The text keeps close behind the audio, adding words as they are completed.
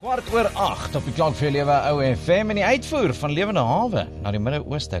8:15 op die klank vir lewe ou FM en die uitvoer van lewende hawe na die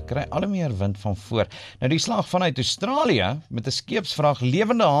Midde-Ooste kry al meer wind van voor. Nou die slag vanuit Australië met 'n skeepsvrag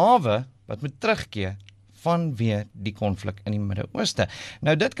lewende hawe wat moet terugkeer vanweë die konflik in die Midde-Ooste.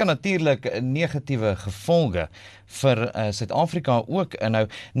 Nou dit kan natuurlik negatiewe gevolge vir Suid-Afrika ook inhou.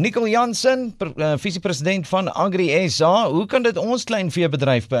 Nicol Jansen, visiepresident van Agri SA, hoe kan dit ons kleinvee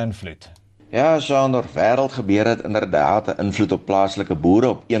bedryf beïnvloed? Ja, Sander, wêreldgebeure het inderdaad 'n invloed op plaaslike boere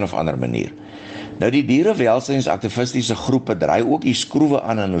op een of ander manier. Nou die dierewelsynsaktivistiese groepe draai ook die skroewe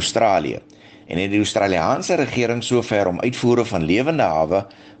aan in Australië en het die Australiaanse regering sover om uitvoere van lewende hawe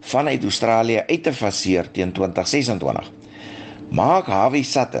vanuit Australië uit te faseer teen 2026. Mark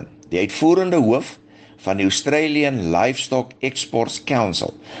Sutton, die uitvoerende hoof van die Australian Livestock Exports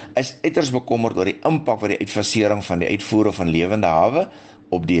Council, is uiters bekommerd oor die impak wat die uitfasering van die uitvoere van lewende hawe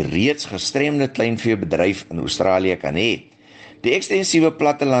op die reeds gestremde kleinveebedryf in Australië kan hê. Die ekstensiewe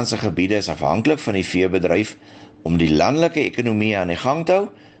plattelandse gebiede is afhanklik van die veebedryf om die landelike ekonomie aan die gang te hou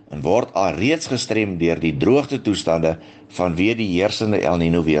en word al reeds gestrem deur die droogte toestande vanweë die heersende El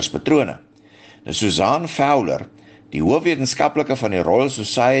Nino weerspatrone. Nou Susan Fowler, die hoofwetenskaplike van die Royal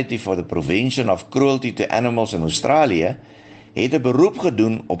Society for the Prevention of Cruelty to Animals in Australië, het 'n beroep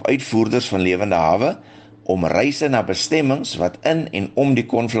gedoen op uitvoerders van lewende hawe om reise na bestemmings wat in en om die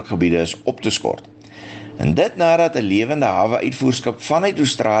konflikgebiede is op te skort. En dit nadat 'n lewende hawe uitvoerskip vanuit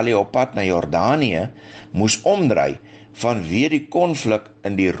Australië op pad na Jordanië moes omdraai vanweë die konflik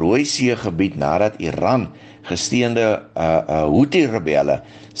in die Rooi See gebied nadat Iran gesteende Houthi-rebelle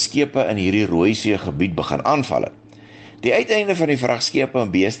skepe in hierdie Rooi See gebied begin aanval het. Die uiteinde van die vragskepe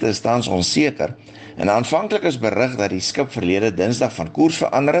en beeste is tans onseker en aanvanklik is berig dat die skip verlede Dinsdag van koers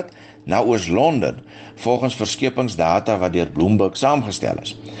verander het na Oos-London, volgens verskepingsdata wat deur Bloomberg saamgestel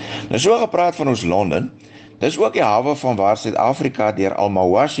is. Nou so gepraat van Oos-London, dis ook die hawe van waar Suid-Afrika deur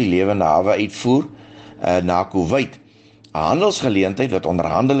Al-Mawashi lewende hawe uitvoer na Kuwait, 'n handelsgeleentheid wat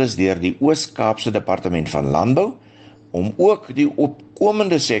onderhandel is deur die Oos-Kaapse Departement van Landbou, om ook die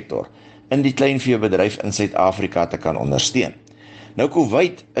opkomende sektor in die kleinveebedryf in Suid-Afrika te kan ondersteun. Nou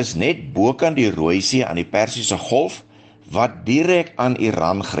Kuwait is net bokant die Rooi See aan die Persiese Golf, wat direk aan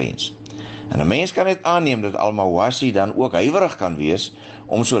Iran grens. En 'n mens kan net aanneem dat Al-Mawashi dan ook huiwerig kan wees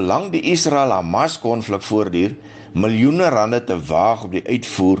om solank die Israel-Hamas konflik voortduur, miljoene rande te waag op die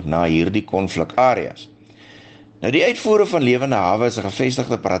uitvoer na hierdie konflikareas. Nou die uitvoere van lewende hawe is 'n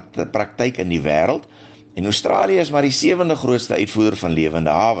gevestigde praktyk in die wêreld en Australië is maar die 7de grootste uitvoerder van lewende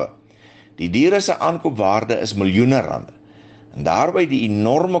hawe. Die diere se aankoopwaarde is miljoene rande. En daarby die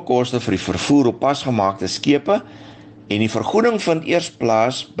enorme koste vir die vervoer op pasgemaakte skepe en die vergoeding vind eers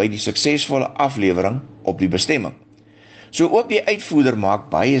plaas by die suksesvolle aflewering op die bestemming. So ook die uitvoerder maak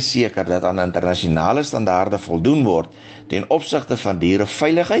baie seker dat aan internasionale standaarde voldoen word ten opsigte van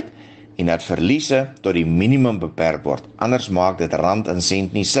diereveiligheid en dat verliese tot die minimum beperk word. Anders maak dit rand en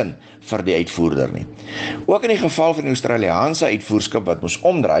sent nie sin vir die uitvoerder nie. Ook in die geval van die Australiaanse uitvoerskip wat moes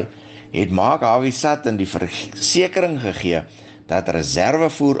omdraai, het Mark Sutton die versekering gegee dat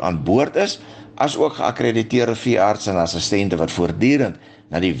reservevoer aan boord is, as ook geakkrediteerde veeartse en assistente wat voortdurend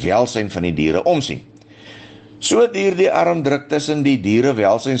na die welsyn van die diere omsien. So duur die armdruk tussen die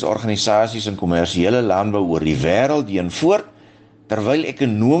dierewelsynsorganisasies en kommersiële landbou oor die wêreld heen voort, terwyl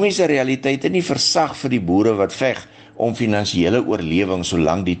ekonomiese realiteite nie versag vir die boere wat veg om finansiële oorlewing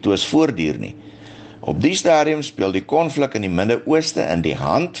solank die toos voortduur nie. Op die stadium speel die konflik in die Midde-Ooste in die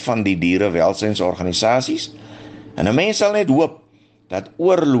hand van die dierewelsynsorganisasies en 'n mens sal net hoop dat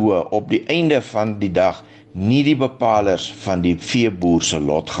oorloë op die einde van die dag nie die bepalers van die veeboer se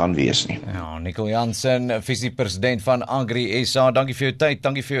lot gaan wees nie. Ja, Nicol Jansen, visiepresident van Agri SA, dankie vir jou tyd,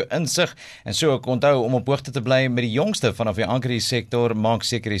 dankie vir jou insig, en so ek onthou om op hoogte te bly met die jongste vanaf die agri-sektor, maak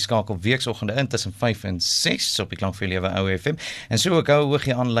seker die skakel weeksoggende in tussen 5 en 6 op die klank vir lewe OFM, en so ek hou hoog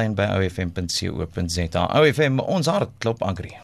jy aanlyn by ofm.co.za. OFM, ons hart klop Agri.